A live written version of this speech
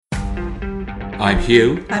I'm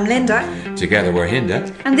Hugh. I'm Linda. Together we're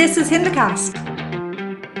Hinda. And this is HindaCast.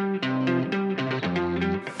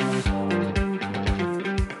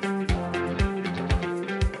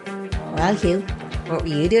 Well, Hugh, what were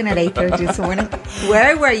you doing at 8:30 this morning?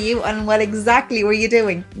 Where were you and what exactly were you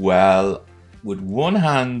doing? Well, with one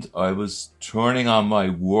hand, I was turning on my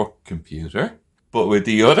work computer, but with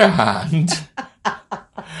the other hand,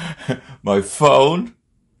 my phone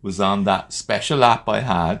was on that special app I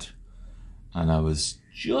had, and I was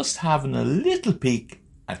just having a little peek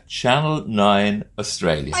at Channel 9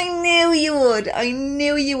 Australia. I knew you would. I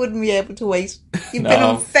knew you wouldn't be able to wait. You've been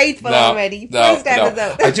unfaithful already. First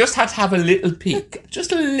episode. I just had to have a little peek, just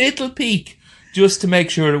to make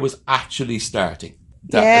sure it was actually starting.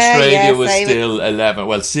 That Australia was still 11,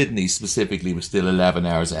 well, Sydney specifically was still 11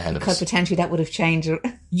 hours ahead of us. Because potentially that would have changed it.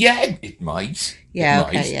 Yeah, it might. Yeah,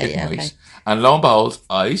 It might. okay. And lo and behold,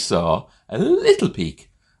 I saw a little peek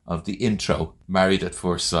of the intro, Married at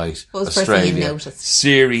First Sight, What was the first thing you Australia, noticed?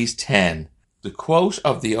 Series 10. The quote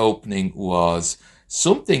of the opening was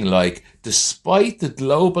something like, "Despite the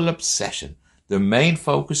global obsession, the main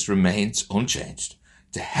focus remains unchanged.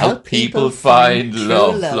 To help people find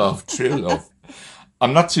true love."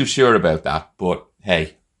 I'm not too sure about that, but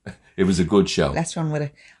hey, it was a good show. Let's run with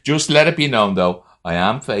it. Just let it be known, though, I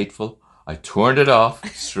am faithful. I turned it off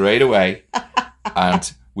straight away,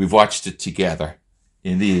 and we've watched it together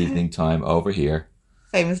in the evening time over here.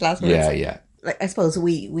 Famous last words. Yeah. Like, I suppose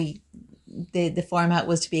the format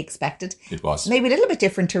was to be expected. It was. Maybe a little bit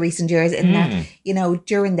different to recent years in that,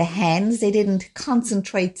 during the hens, they didn't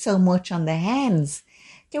concentrate so much on the hens.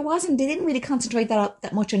 They didn't really concentrate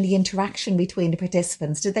that much on the interaction between the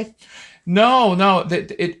participants, did they? No.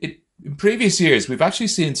 In previous years, we've actually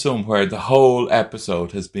seen some where the whole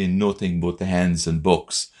episode has been nothing but the hens and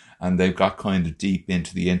bucks, and they've got kind of deep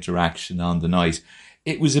into the interaction on the night.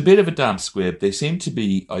 It was a bit of a damp squib. They seemed to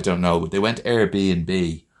be, I don't know, they went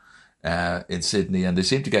Airbnb in Sydney, and they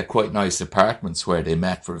seemed to get quite nice apartments where they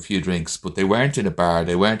met for a few drinks, but they weren't in a bar,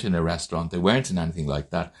 they weren't in a restaurant, they weren't in anything like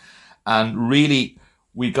that. And really,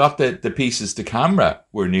 we got the pieces to camera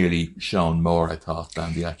were nearly shown more, I thought,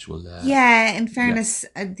 than the actual... in fairness,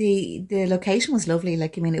 the location was lovely.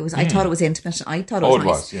 Like, I mean, it was. I thought it was intimate. I thought it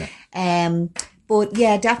was nice. Yeah. But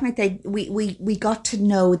yeah, definitely, we got to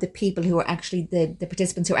know the people who were actually, the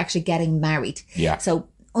participants who were actually getting married. Yeah. So,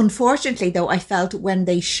 unfortunately, though, I felt when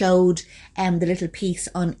they showed the little piece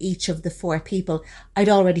on each of the four people, I'd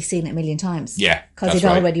already seen it a million times. Yeah, because they'd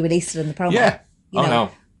already released it in the promo. Yeah.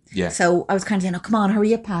 No. Yeah. So I was kind of saying, "Oh, come on,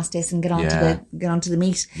 hurry up past this and get on to the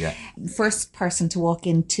meat." Yeah. First person to walk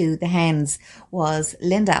into the hens was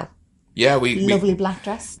Lindell. Yeah, lovely black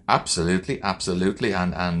dress. Absolutely,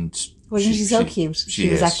 and wasn't she so cute? She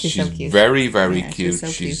was is. actually She's so cute. Very, very cute. So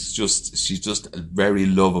she's just very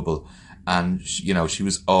lovable, and she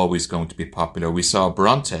was always going to be popular. We saw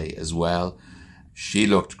Bronte as well. She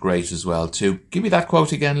looked great as well too. Give me that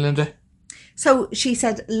quote again, Linda. So she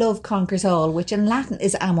said, "Love conquers all," which in Latin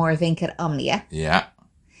is amor vincat omnia. Yeah,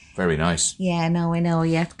 very nice. Yeah, no, I know.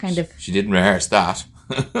 Yeah, kind of. She didn't rehearse that.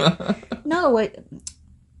 No,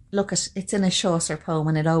 look, it's in a Chaucer poem,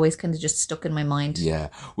 and it always kind of just stuck in my mind. Yeah,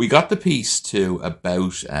 we got the piece too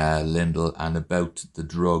about Lyndall and about the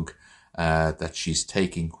drug that she's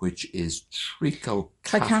taking, which is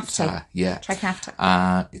Trikafta. Yeah,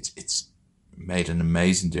 Trikafta. It's made an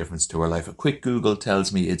amazing difference to her life. A quick Google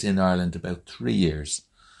tells me it's in Ireland about 3 years.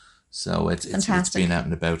 So it's been out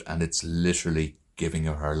and about, and it's literally giving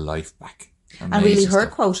her life back. Amazing and really her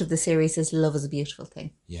stuff. quote of the series is, "Love is a beautiful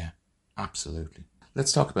thing." Yeah, absolutely.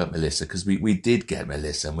 Let's talk about Melissa, because we did get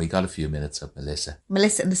Melissa, and we got a few minutes of Melissa.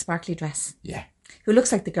 Melissa in the sparkly dress. Yeah. Who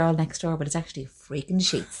looks like the girl next door, but it's actually a freak in the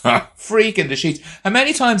sheets. Freak in the sheets. How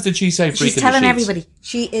many times did she say freak in the sheets? She's telling everybody.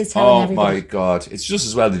 She is telling everybody. Oh my God. It's just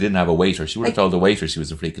as well they didn't have a waiter. She would have told the waiter she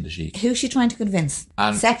was a freak in the sheets. Who's she trying to convince?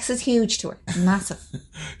 And sex is huge to her. Massive.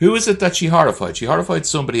 Who is it that she horrified? She horrified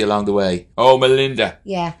somebody along the way. Oh, Melinda.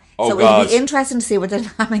 Yeah. Oh, so God. it'll be interesting to see what the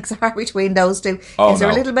dynamics are between those two. Is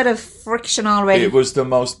there a little bit of friction already? It was the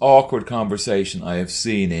most awkward conversation I have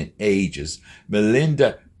seen in ages.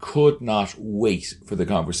 Melinda could not wait for the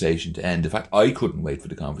conversation to end. In fact, I couldn't wait for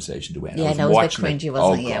the conversation to end. Yeah, I was watching it.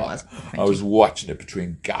 Yeah, it was. I was watching it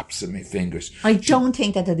between gaps in my fingers. I don't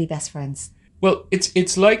think that they'll be best friends. Well,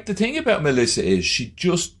 it's like, the thing about Melissa is she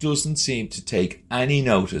just doesn't seem to take any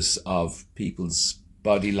notice of people's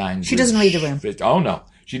body language. She doesn't read the room. Oh, no.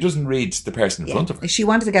 She doesn't read the person in front of her. She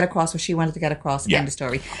wanted to get across what she wanted to get across in the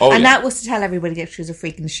story. That was to tell everybody that she was a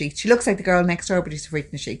freak in the sheets. She looks like the girl next door, but she's a freak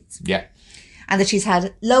in the sheets. Yeah. And that she's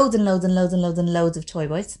had loads and loads and loads and loads and loads of toy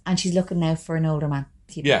boys. And she's looking now for an older man.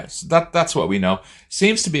 Yes, that's what we know.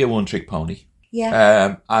 Seems to be a one-trick pony.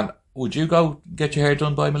 Yeah. And would you go get your hair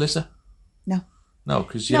done by Melissa? No. No,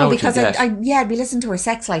 because you know what because you'd get. I'd be listening to her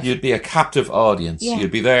sex life. You'd be a captive audience. Yeah.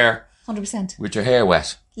 You'd be there 100%. with your hair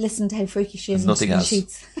wet. Listen to how freaky she is And nothing in the else.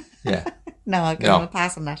 sheets. Yeah. No, I'll give him a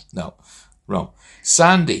pass on that. No. Wrong.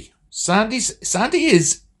 Sandy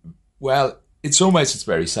is, well, in some ways it's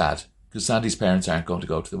very sad because Sandy's parents aren't going to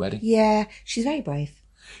go to the wedding. Yeah, she's very brave.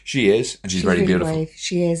 She is, and she's very really beautiful. Brave.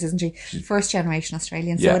 She is, isn't she? First generation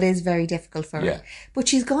Australian, so Yeah. it is very difficult for Yeah. her. But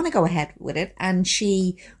she's going to go ahead with it, and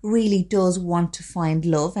she really does want to find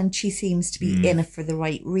love, and she seems to be in it for the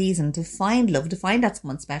right reason, to find love, to find that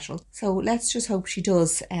someone special. So let's just hope she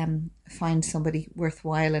does find somebody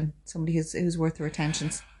worthwhile and somebody who's worth her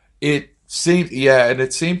attentions. It seemed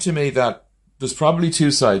to me that there's probably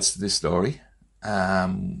two sides to this story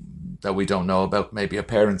that we don't know about. Maybe her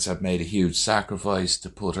parents have made a huge sacrifice to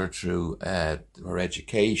put her through her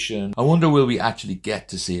education. I wonder, will we actually get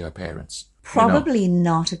to see her parents? Probably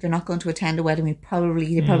not. If they're not going to attend a wedding, they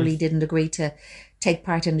probably didn't agree to take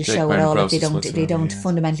part in the show at all. If they don't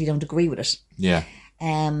fundamentally don't agree with it. Yeah.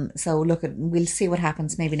 So look, we'll see what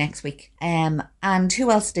happens maybe next week. And who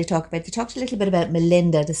else did they talk about? They talked a little bit about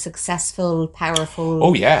Melinda, the successful,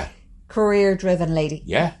 powerful, career-driven lady.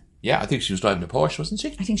 Yeah. Yeah, I think she was driving a Porsche, wasn't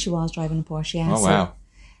she? I think she was driving a Porsche, yeah. Oh,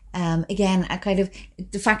 wow. Again, a kind of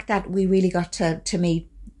the fact that we really got to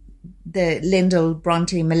meet the Lyndall,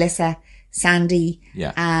 Bronte, Melissa, Sandy,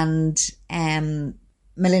 and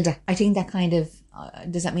Melinda. I think that kind of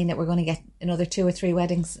does that mean that we're going to get another 2 or 3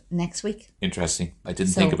 weddings next week? Interesting. I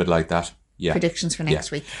didn't think of it like that. Yeah. Predictions for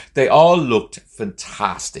next week. They all looked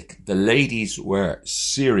fantastic. The ladies were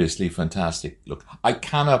seriously fantastic. Look, I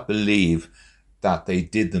cannot believe that they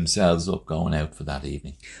did themselves up going out for that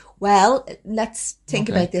evening. Well, let's think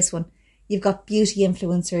about this one. You've got beauty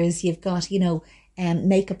influencers, you've got,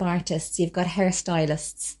 makeup artists, you've got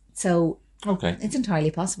hairstylists. So it's entirely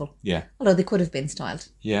possible. Yeah. Although they could have been styled.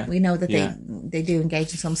 Yeah. We know that they do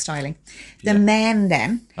engage in some styling. The men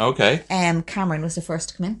then. Okay. Cameron was the first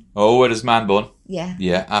to come in. Oh, with his man bun. Yeah.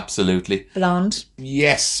 Yeah, absolutely. Blonde.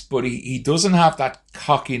 Yes, but he doesn't have that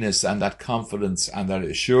cockiness and that confidence and that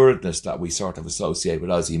assuredness that we sort of associate with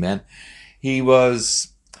Aussie men. He was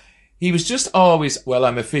just always, well,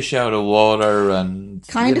 I'm a fish out of water and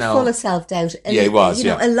kind of full of self-doubt. Yeah, he was,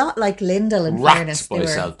 a lot like Lyndall, in fairness. Racked by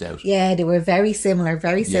self-doubt. Yeah, they were very similar,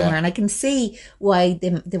 and I can see why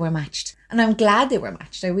they were matched. And I'm glad they were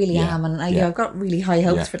matched. I really am. And I've got really high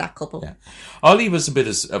hopes for that couple. Yeah. Ollie was a bit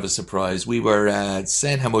of a surprise. We were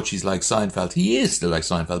saying how much he's like Seinfeld. He is still like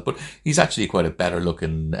Seinfeld, but he's actually quite a better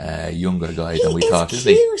looking, younger guy than we thought, isn't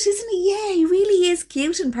he? He is cute, isn't he? Yeah, he really is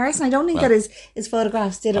cute in person. I don't think that his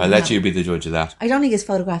photographs did him. I'll let you be the judge of that. I don't think his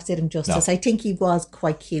photographs did him justice. No. I think he was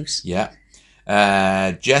quite cute. Yeah.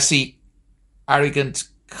 Jesse, arrogant,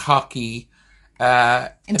 cocky.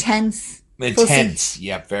 Intense. Intense,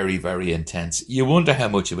 yeah, very, very intense. You wonder how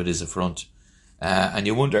much of it is a front. And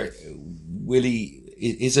you wonder,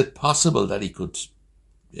 is it possible that he could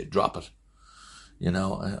drop it?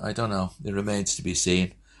 I don't know. It remains to be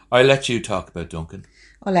seen. I'll let you talk about Duncan.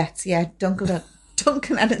 Oh,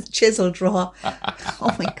 Duncan and his chisel draw.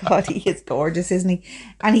 Oh my God, he is gorgeous, isn't he?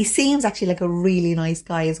 And he seems actually like a really nice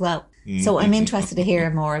guy as well. So I'm interested to hear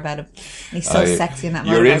more about him. He's so sexy in that motorbike.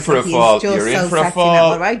 You're in for a fall. You're in for a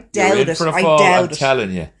fall. I doubt it. I'm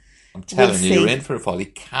telling you. You're in for a fall. He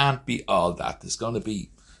can't be all that. There's going to be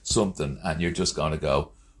something and you're just going to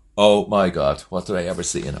go, oh my God, what did I ever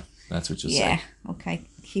see in him? That's what you're saying. Yeah, okay.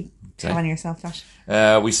 Keep telling yourself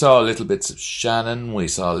that. We saw little bits of Shannon. We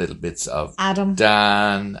saw little bits of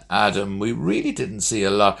Dan, Adam. We really didn't see a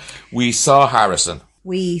lot. We saw Harrison.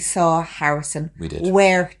 We saw Harrison. We did.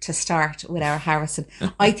 Where to start with our Harrison?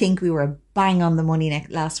 I think we were bang on the money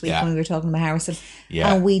last week when we were talking about Harrison.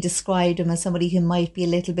 Yeah. And we described him as somebody who might be a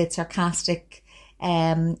little bit sarcastic,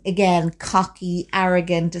 again, cocky,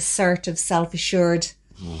 arrogant, assertive, self-assured.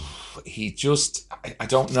 He just, I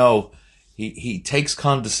don't know. He takes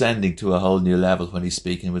condescending to a whole new level when he's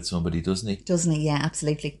speaking with somebody, doesn't he? Doesn't he? Yeah,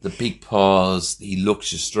 absolutely. The big pause. He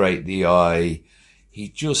looks you straight in the eye. He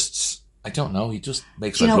just... I don't know. He just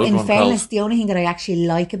makes my blood run cold. In fairness, the only thing that I actually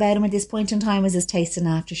like about him at this point in time is his taste in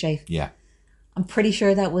aftershave. Yeah. I'm pretty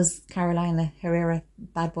sure that was Carolina Herrera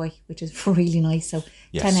Bad Boy, which is really nice. So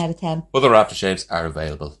 10 out of 10. Other aftershaves are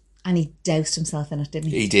available. And he doused himself in it,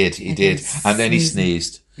 didn't he? He did. And then he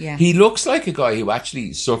sneezed. Yeah. He looks like a guy who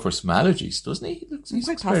actually suffers from allergies, doesn't he? He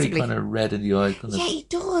looks very kind of red in the eye. He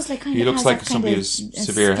does. He looks like somebody who's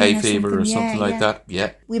severe hay fever or something like that.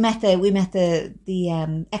 Yeah. We met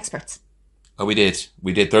the experts. Oh, we did.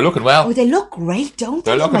 They're looking well. Oh, they look great, don't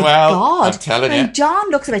they? They're looking oh my well. God. I'm telling you.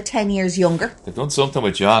 John looks about 10 years younger. They've done something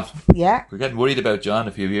with John. Yeah. We're getting worried about John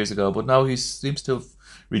a few years ago, but now he seems to have The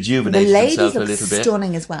rejuvenated ladies himself a look little bit.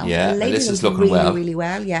 stunning as well. Yeah, the ladies Melissa's look looking really, well. really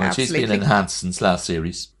well. Yeah, Well, absolutely. she's been enhanced since last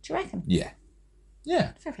series. Do you reckon? Yeah.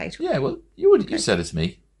 Yeah. Fair play to her. Yeah, well, you said it to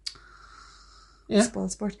me. Yeah.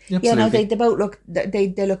 Spoiled sport. Yeah, Yeah, no, absolutely. they both look,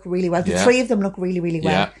 they look really well. The Yeah. three of them look really, really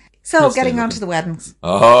well. Yeah. So, Yes, getting they on look to the weddings.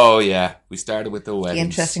 Oh, yeah. We started with the The weddings.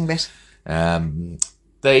 interesting bit.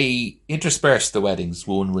 They interspersed the weddings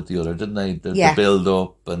one with the other, didn't they? The build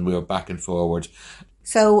up, and we were back and forward.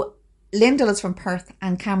 So, Lyndall is from Perth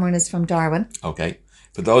and Cameron is from Darwin. Okay.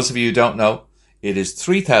 For those of you who don't know, it is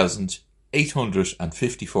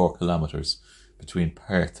 3,854 kilometres between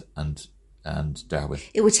Perth and Darwin.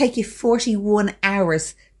 It would take you 41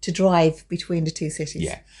 hours to drive between the two cities.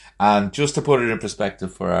 Yeah. And just to put it in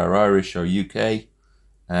perspective for our Irish or UK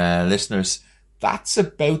listeners, that's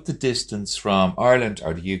about the distance from Ireland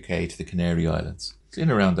or the UK to the Canary Islands. It's in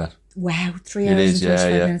around that. Wow, 3 It hours is, and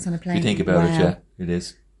 25 yeah. minutes on a plane. If you think about it, Wow. yeah, it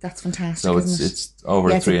is. That's fantastic, So isn't it? it's over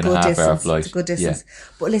Yeah, a it's a 3.5 good hour distance. flight. It's a good distance. Yeah.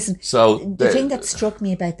 But listen, So the thing that struck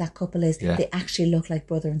me about that couple is Yeah. they actually look like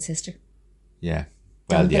brother and sister. Yeah.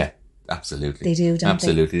 Well, Don't they? yeah. Absolutely. They do, don't they?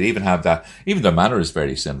 Absolutely. They even have that. Even their manner is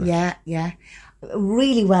very similar. Yeah, yeah.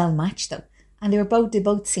 Really well matched though. And they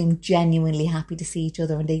both seemed genuinely happy to see each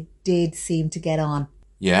other and they did seem to get on.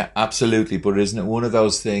 Yeah, absolutely. But isn't it one of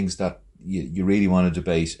those things that you really want to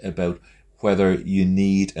debate about whether you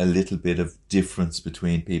need a little bit of difference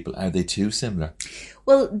between people? Are they too similar?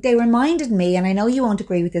 Well, they reminded me, and I know you won't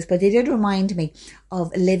agree with this, but they did remind me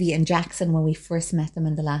of Olivia and Jackson when we first met them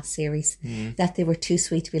in the last series, that they were too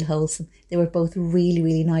sweet to be wholesome. They were both really,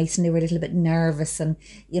 really nice and they were a little bit nervous and,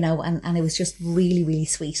 you know, and it was just really, really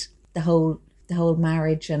sweet. The whole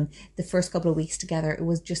marriage and the first couple of weeks together, it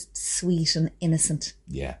was just sweet and innocent.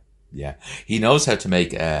 Yeah, yeah. He knows how to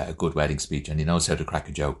make a good wedding speech and he knows how to crack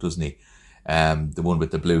a joke, doesn't he? The one with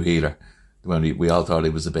the blue healer. The one we all thought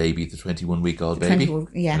it was a baby, the 21-week-old baby.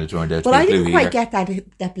 Yeah. And it turned out well, to be I a blue didn't healer. quite get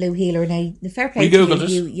that blue healer. Now, the fair play We to you. Googled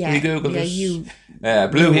it. Yeah, We Googled yeah, it. you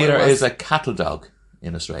Blue knew what healer it was. is a cattle dog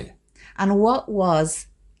in Australia. And what was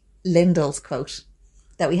Lyndall's quote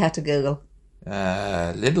that we had to Google?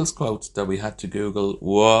 Lyndall's quote that we had to Google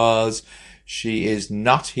was, "She is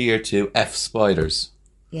not here to F spiders."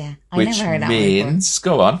 Yeah, I Which never heard that one before. means,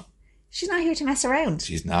 go on, She's not here to mess around.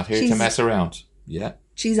 she's not here to mess around. Yeah,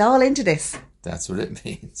 She's all into this. that's what it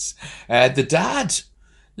means. The dad,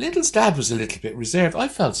 Lyndall's dad was a little bit reserved. I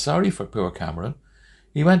felt sorry for poor Cameron.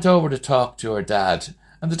 He went over to talk to her dad,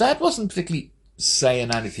 and the dad wasn't particularly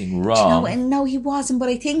saying anything wrong. No, and no, he wasn't. But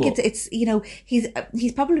I think But- it's you know he's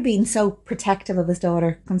probably been so protective of his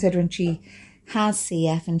daughter, considering she has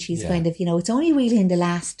CF and she's Yeah. kind of it's only really in the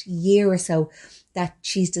last year or so that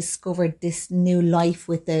she's discovered this new life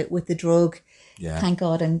with the drug. Yeah. Thank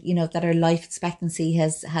God, and that her life expectancy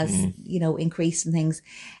has increased and things.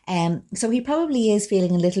 So he probably is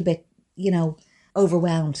feeling a little bit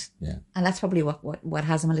overwhelmed. Yeah. And that's probably what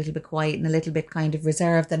has him a little bit quiet and a little bit kind of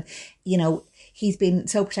reserved. And, he's been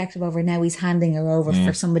so protective of her. Now he's handing her over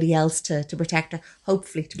for somebody else to protect her,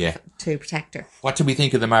 hopefully to protect her. What do we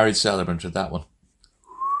think of the marriage celebrant of that one?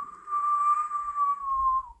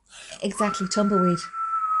 Exactly, tumbleweed.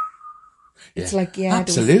 It's like,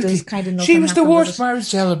 absolutely. there was kind of nothing She was the happened with worst it. marriage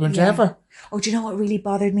celebrant ever. Oh, do you know what really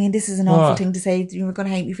bothered me? And this is an awful What? thing to say. You were going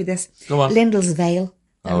to hate me for this. Go on. Lyndall's veil.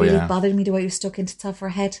 That Oh, really yeah. bothered me, the way it was stuck into the top of her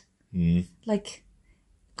head. Like,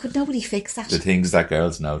 could nobody fix that? The things that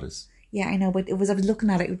girls notice. Yeah, I know, but I was looking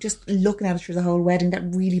at it, just looking at it through the whole wedding. That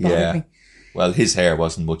really bothered me. Well, his hair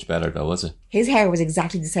wasn't much better though, was it? His hair was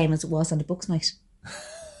exactly the same as it was on the books night.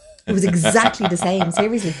 It was exactly the same,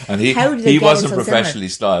 seriously. And he How did it get wasn't it so professionally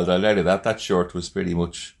styled. I'll tell you that. That shirt was pretty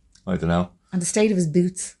much, I don't know. similar? And the state of his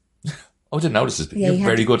boots. Oh, I didn't notice it. Yeah, You're he had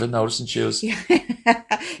very to- good at noticing shoes. Yeah,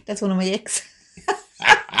 that's one of my icks.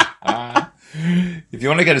 If you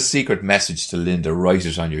want to get a secret message to Linda, write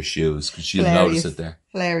it on your shoes because she'll Hilarious. notice it there.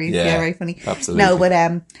 Hilarious, Yeah, yeah, very funny. absolutely. No,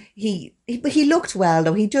 but he looked well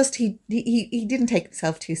though. He didn't take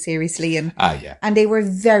himself too seriously, and Yeah. and they were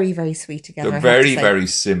very, very sweet together. I They're have to very, say. very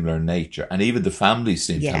similar nature. And even the families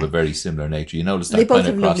seem to Yeah. have a very similar nature. You notice that They both kind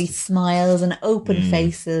have of lovely across smiles and open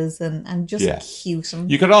faces and just Yeah. cute.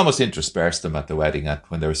 And You could almost intersperse them at the wedding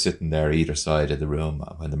when they were sitting there either side of the room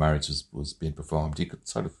when the marriage was being performed. You could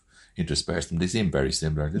sort of intersperse them. They seem very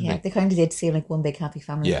similar, didn't yeah, they kind of did seem like one big happy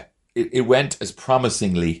family. Yeah. It went as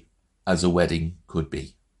promisingly as a wedding could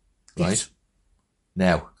be. Right? Yes.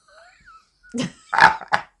 Now,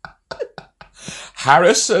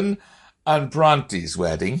 Harrison And Bronte's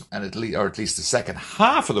wedding, and or at least the second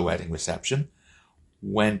half of the wedding reception,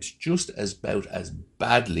 went just about as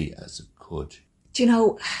badly as it could. Do you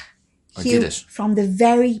know, Or Hugh, did it? from the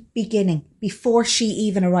very beginning, before she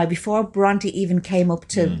even arrived, before Bronte even came up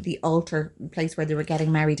to the altar place where they were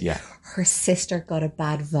getting married, her sister got a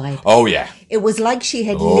bad vibe. Oh, yeah. It was like she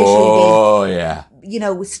had literally been, you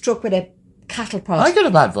know, struck with a cattle prod. I got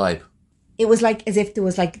a bad vibe. It was like as if there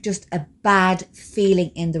was like just a bad feeling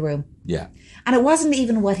in the room. Yeah. And it wasn't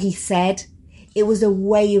even what he said. It was the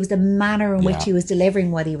way, it was the manner in which he was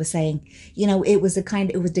delivering what he was saying. You know, it was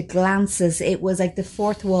it was the glances. It was like the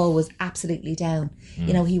fourth wall was absolutely down.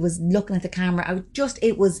 You know, he was looking at the camera.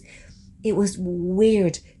 It was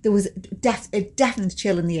weird. There was a definite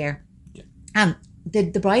chill in the air. Yeah. And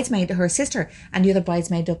the bridesmaid, her sister, and the other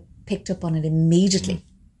bridesmaid picked up on it immediately.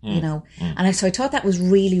 You know, and so I thought that was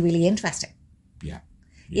really, really interesting. Yeah.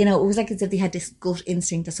 You know, it was like as if they had this gut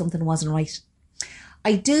instinct that something wasn't right.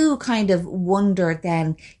 I do kind of wonder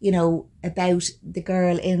then, you know, about the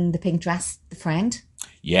girl in the pink dress, the friend.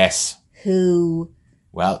 Yes. Who...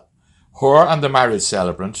 Well, her and the marriage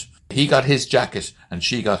celebrant, he got his jacket and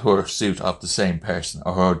she got her suit off the same person,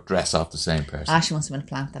 or her dress off the same person. She must have been a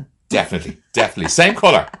plant then. Definitely. Same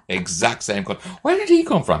colour. Exact same colour. Where did he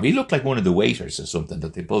come from? He looked like one of the waiters or something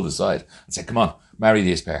that they pulled aside and said, come on, marry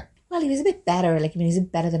this pair. Well, he was a bit better. Like, I mean, he was a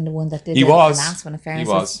bit better than the one that did the last one. In fairness,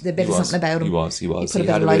 he was. There's a bit of something about him. He was. He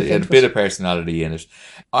had a bit of personality in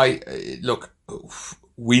it. Look,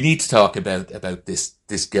 we need to talk about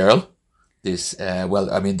this girl.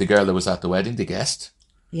 The girl that was at the wedding, the guest.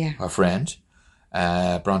 Yeah. Her friend,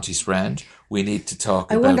 Bronte's friend. We need to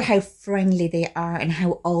talk about... I wonder how friendly they are and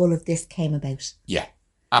how all of this came about. Yeah,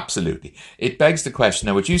 absolutely. It begs the question.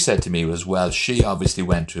 Now, what you said to me was, well, she obviously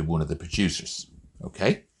went to one of the producers.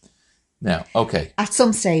 Okay? Now, okay. At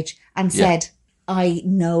some stage and said, I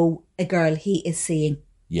know a girl he is seeing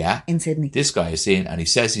in Sydney. This guy is seeing, and he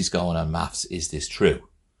says he's going on maths. Is this true?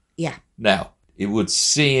 Yeah. Now, it would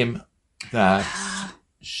seem that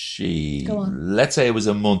let's say it was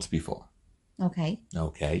a month before. Okay.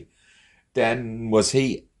 Then was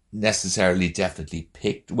he necessarily definitely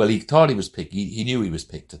picked? Well, he thought he was picked. He knew he was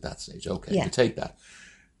picked at that stage. Okay, you take that.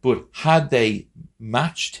 But had they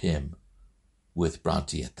matched him with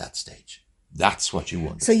Bronte at that stage? That's what you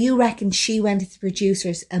wonder. So you reckon she went to the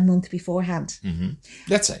producers a month beforehand? Mm-hmm.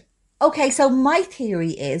 Let's say. Okay, so my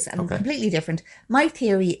theory is, and completely different, my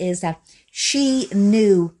theory is that she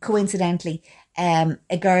knew, coincidentally, a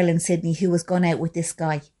girl in Sydney who was gone out with this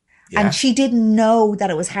guy. Yeah. And she didn't know that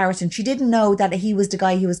it was Harrison. She didn't know that he was the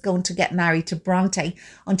guy who was going to get married to Bronte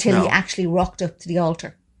until he actually rocked up to the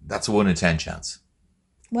altar. That's a 1 in 10 chance.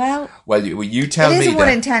 Well, you tell me that. It is a 1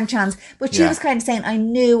 in 10 chance. But she was kind of saying, I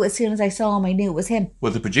knew as soon as I saw him, I knew it was him.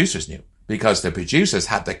 Well, the producers knew. Because the producers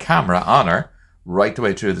had the camera on her right the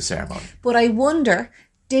way through the ceremony. But I wonder,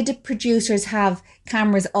 did the producers have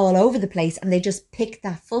cameras all over the place and they just picked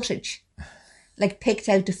that footage? Like picked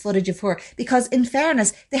out the footage of her? Because in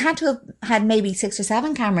fairness, they had to have had maybe 6 or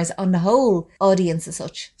 7 cameras on the whole audience as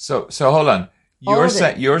such. So hold on.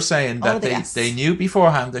 You're saying that they knew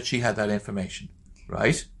beforehand that she had that information,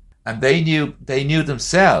 right? And they knew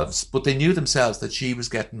themselves, but they knew themselves that she was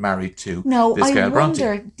getting married to this girl Bronte.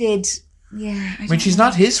 I mean, she's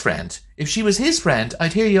not his friend. If she was his friend,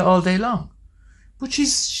 I'd hear you all day long. But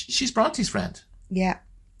she's Bronte's friend. Yeah.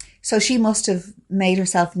 So she must have made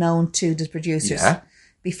herself known to the producers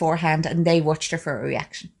beforehand, and they watched her for a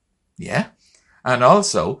reaction. Yeah. And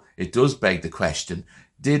also, it does beg the question,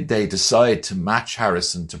 did they decide to match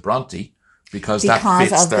Harrison to Bronte because that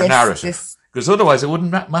fits their narrative? Because otherwise it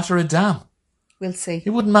wouldn't matter a damn. We'll see.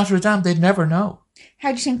 It wouldn't matter a damn. They'd never know.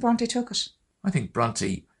 How do you think Bronte took it? I think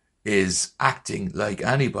Bronte is acting like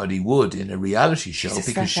anybody would in a reality show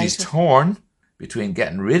because she's torn between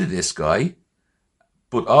getting rid of this guy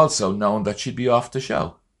but also knowing that she'd be off the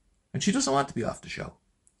show. And she doesn't want to be off the show.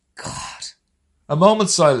 God. A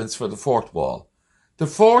moment's silence for the fourth wall. The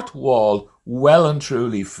fourth wall well and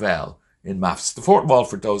truly fell in maths. The fourth wall,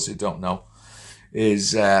 for those who don't know,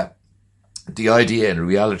 is the idea in a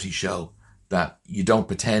reality show that you don't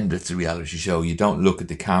pretend it's a reality show. You don't look at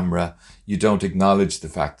the camera. You don't acknowledge the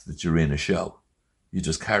fact that you're in a show. You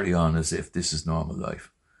just carry on as if this is normal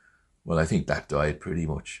life. Well, I think that died pretty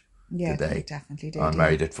much today definitely did, on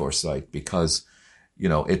Married at First Sight because, you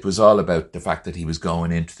know, it was all about the fact that he was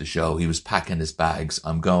going into the show. He was packing his bags.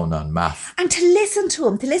 I'm going on math. And to listen to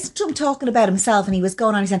him talking about himself, and he was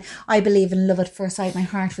going on, he's saying, I believe in love at first sight. My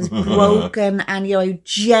heart was broken and, you know, I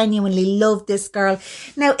genuinely loved this girl.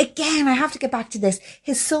 Now, again, I have to get back to this.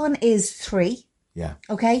 His son is 3. Yeah.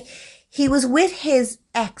 Okay. he was with his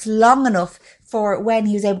ex long enough for when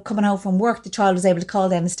he was coming home from work, the child was able to call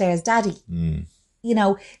down the stairs, Daddy. You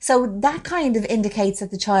know, so that kind of indicates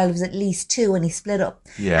that the child was at least 2 when he split up.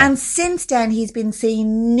 Yeah. And since then, he's been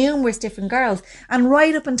seeing numerous different girls. And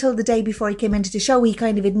right up until the day before he came into the show, he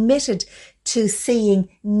kind of admitted to seeing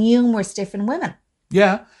numerous different women.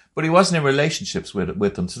 Yeah, but he wasn't in relationships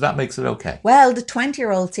with them, so that makes it okay. Well, the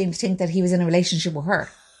 20-year-old seemed to think that he was in a relationship with her.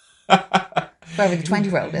 Whoever the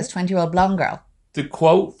 20-year-old is, 20-year-old blonde girl. The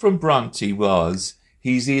quote from Bronte was,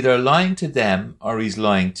 he's either lying to them or he's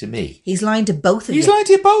lying to me. He's lying to both of you. He's lying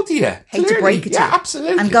to both of you. Hate Clearly. to break it to you. Yeah,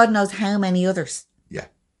 absolutely. And God knows how many others. Yeah.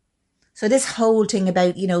 So this whole thing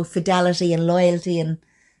about, you know, fidelity and loyalty, and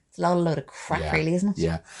it's a load of crap, really, isn't it?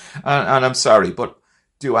 Yeah. And I'm sorry, but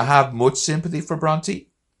do I have much sympathy for Bronte?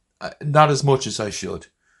 Not as much as I should.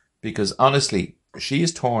 Because honestly, she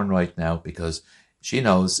is torn right now because she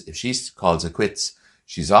knows if she calls it quits,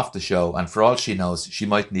 she's off the show, and for all she knows, she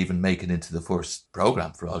mightn't even make it into the first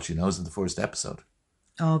programme, for all she knows, in the first episode.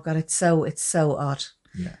 Oh, God, it's so odd.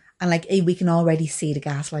 Yeah. And, like, we can already see the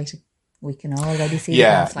gaslighting. We can already see the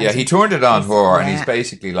gaslighting. Yeah, he turned it on her, and he's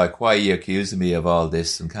basically like, why are you accusing me of all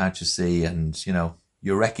this, and can't you see, and, you know,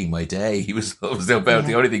 you're wrecking my day. He was about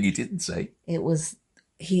the only thing he didn't say. It was,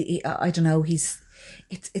 he I don't know,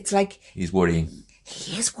 it's like... He's worrying.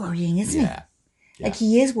 He is worrying, isn't he? Yeah. Like,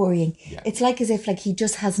 he is worrying. Yeah. It's like as if, like, he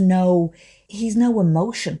just has he's no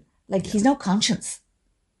emotion. Like, he's no conscience.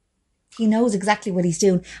 He knows exactly what he's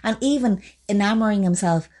doing. And even enamouring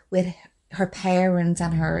himself with her parents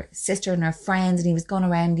and her sister and her friends. And he was going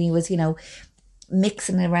around and he was, you know,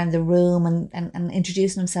 mixing around the room and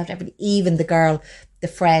introducing himself to everybody. Even the girl, the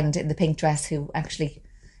friend in the pink dress who actually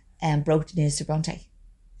broke the news to Bronte.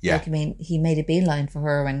 Yeah. Like, I mean, he made a beeline for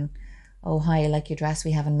her and, oh, hi, I like your dress,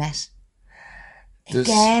 we haven't met.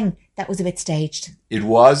 Again, that was a bit staged. It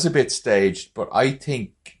was a bit staged, but I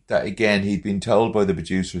think that, again, he'd been told by the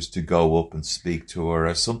producers to go up and speak to her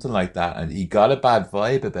or something like that, and he got a bad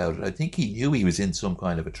vibe about it. I think he knew he was in some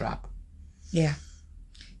kind of a trap. Yeah,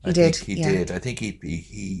 He did. I think he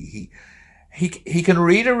can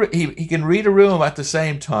read he can read a room at the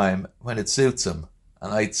same time when it suits him,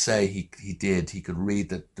 and I'd say he did. He could read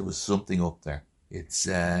that there was something up there.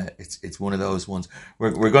 It's one of those ones.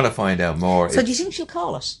 We're going to find out more. So do you think she'll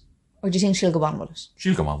call it? Or do you think she'll go on with it?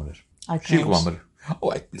 She'll come on with it. She'll go on with it.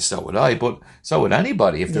 Oh, so would I, but so would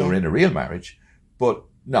anybody if they were in a real marriage. But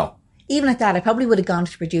no. Even at that, I probably would have gone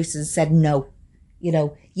to the producers and said, no, you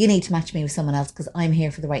know, you need to match me with someone else because I'm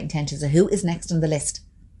here for the right intentions. So who is next on the list?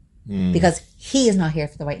 Because he is not here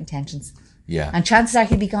for the right intentions. Yeah. And chances are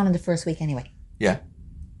he'll be gone in the first week anyway. Yeah.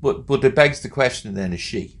 But it begs the question then, is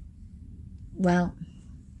she? Well,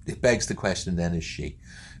 it begs the question then, is she?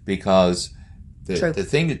 Because the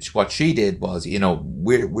thing that what she did was, you know,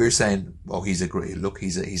 we're saying, oh, he's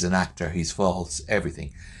an actor, he's false,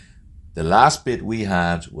 everything. The last bit we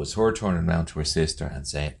had was her turning around to her sister and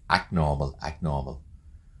saying, act normal, act normal.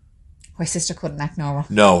 Her sister couldn't act normal.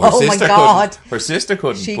 No, her sister my God. couldn't. Her sister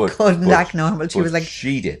couldn't. She couldn't act normal. She was like,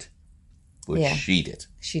 she did. But she did.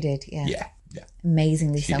 She did, yeah. Yeah.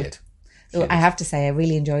 Amazingly she so. Did. I have to say, I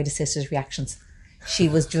really enjoyed the sister's reactions. She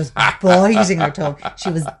was just biting her tongue. She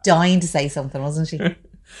was dying to say something, wasn't she?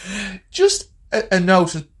 Just a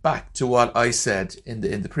note back to what I said in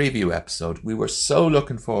the preview episode. We were so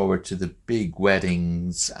looking forward to the big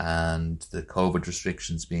weddings and the COVID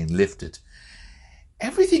restrictions being lifted.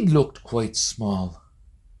 Everything looked quite small.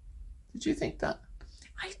 Did you think that?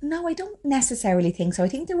 No, I don't necessarily think so. I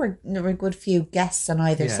think there were a good few guests on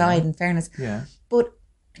either side, in fairness. Yeah. But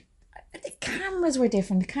the cameras were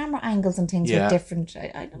different. The camera angles and things were different.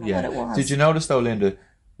 I don't know what it was. Did you notice though, Linda,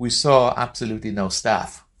 we saw absolutely no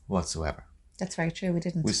staff whatsoever. That's very true, we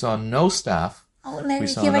didn't. We saw no staff. Oh, no, we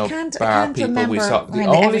saw I can't remember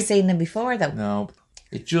I've ever seen them before, though. No,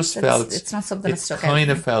 it just felt... It's not something that stuck out. It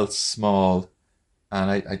kind of felt small,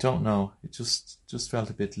 and I don't know. It just felt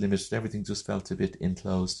a bit limited. Everything just felt a bit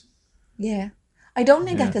enclosed. Yeah. I don't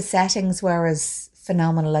think that the settings were as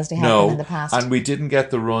phenomenal as they have been in the past. And we didn't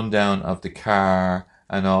get the rundown of the car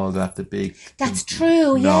and all that, the big... That's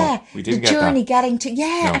true, we didn't get that. The journey getting to...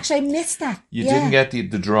 Yeah, actually, I missed that. You didn't get the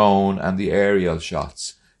drone and the aerial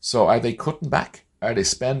shots. So are they cutting back? Are they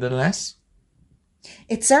spending less?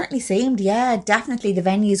 It certainly seemed, definitely the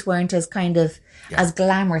venues weren't as kind of as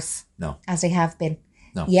glamorous as they have been.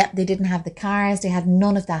 No. Yep, they didn't have the cars. They had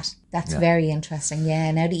none of that. That's very interesting.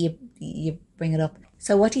 Yeah, now that you bring it up.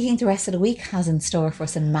 So what do you think the rest of the week has in store for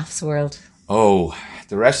us in Maths World? Oh,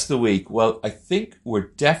 the rest of the week. Well, I think we're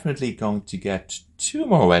definitely going to get 2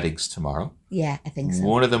 more weddings tomorrow. Yeah, I think so.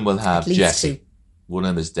 One of them will have Jessie. One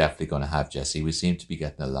of them is definitely going to have Jesse. We seem to be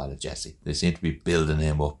getting a lot of Jesse. They seem to be building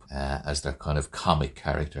him up as their kind of comic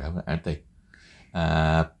character, aren't they?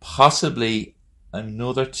 Possibly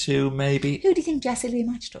another 2, maybe. Who do you think Jesse will be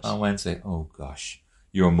matched with? On Wednesday. Oh, gosh.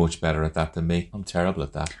 You're much better at that than me. I'm terrible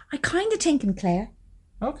at that. I kind of think in Claire.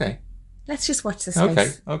 Okay. Let's just watch the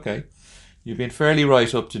space. Okay. You've been fairly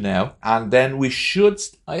right up to now. And then we should,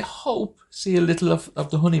 I hope, see a little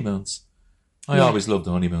of the honeymoons. I always love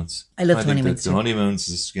the honeymoons. I love the honeymoons. The honeymoons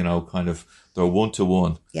is, kind of, they're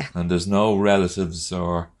 1-to-1. Yeah. And there's no relatives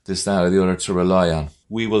or this, that, or the other to rely on.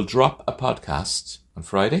 We will drop a podcast on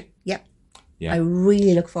Friday. Yep. Yeah. I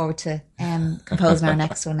really look forward to composing our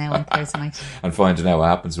next one now on Thursday night. And finding out what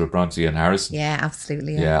happens with Bronte and Harrison. Yeah,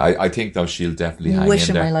 absolutely. Yeah, I think, though, she'll definitely hang in there.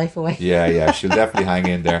 Wishing my life away. Yeah, she'll definitely hang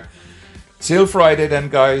in there. Till Friday then,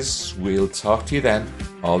 guys. We'll talk to you then.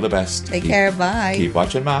 All the best. Take care. Bye. Keep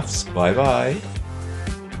watching maths. Bye-bye.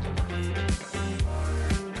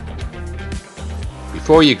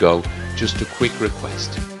 Before you go, just a quick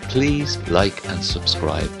request. Please like and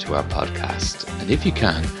subscribe to our podcast. And if you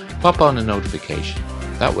can, pop on a notification.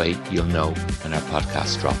 That way you'll know when our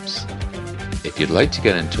podcast drops. If you'd like to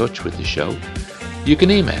get in touch with the show, you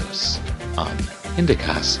can email us on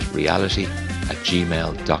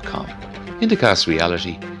indicastreality@gmail.com.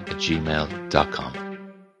 indicastreality@gmail.com.